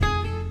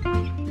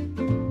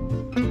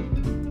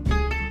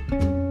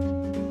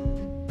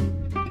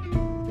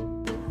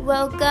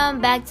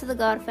Welcome back to the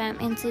God Fam,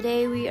 and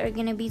today we are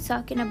going to be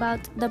talking about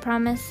the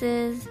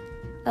promises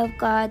of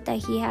God that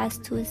He has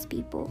to His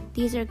people.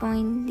 These are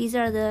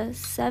the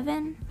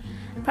 7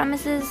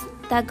 promises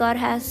that God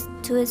has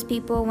to His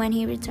people when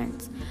He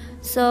returns.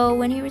 So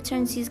when He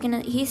returns,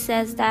 He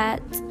says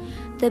that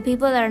the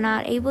people that are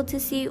not able to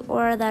see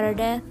or that are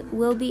deaf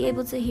will be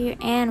able to hear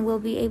and will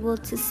be able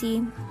to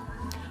see.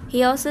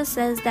 He also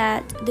says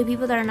that the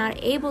people that are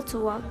not able to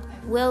walk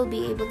will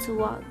be able to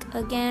walk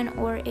again,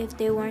 or if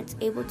they weren't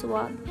able to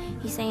walk,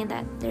 He's saying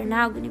that they're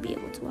now going to be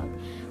able to walk.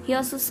 He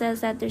also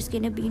says that there's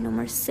going to be no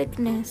more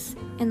sickness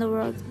in the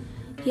world.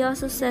 He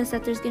also says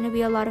that there's going to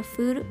be a lot of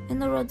food in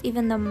the world.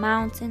 Even the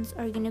mountains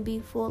are going to be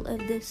full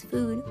of this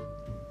food.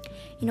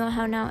 You know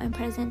how now in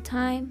present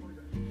time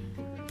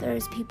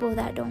there's people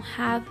that don't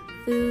have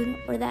food,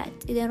 or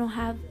that they don't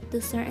have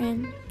the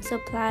certain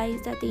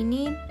supplies that they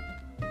need.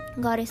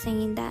 God is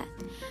saying that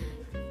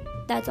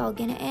that's all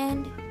going to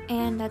end,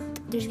 and that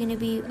there's going to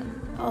be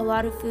a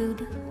lot of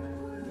food.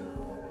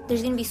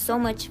 There's going to be so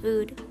much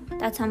food.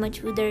 That's how much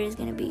food there is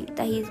going to be.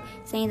 That He's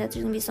saying that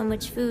there's going to be so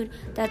much food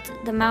that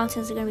the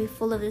mountains are going to be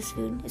full of this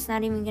food. It's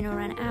not even going to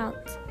run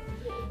out.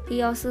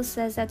 He also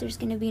says that there's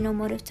going to be no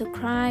motive to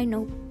cry,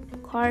 no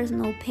cars,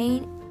 no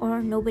pain,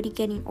 or nobody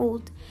getting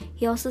old.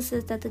 He also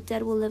says that the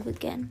dead will live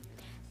again.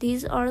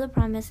 These are the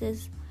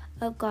promises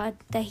of God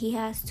that He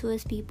has to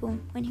His people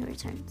when He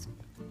returns.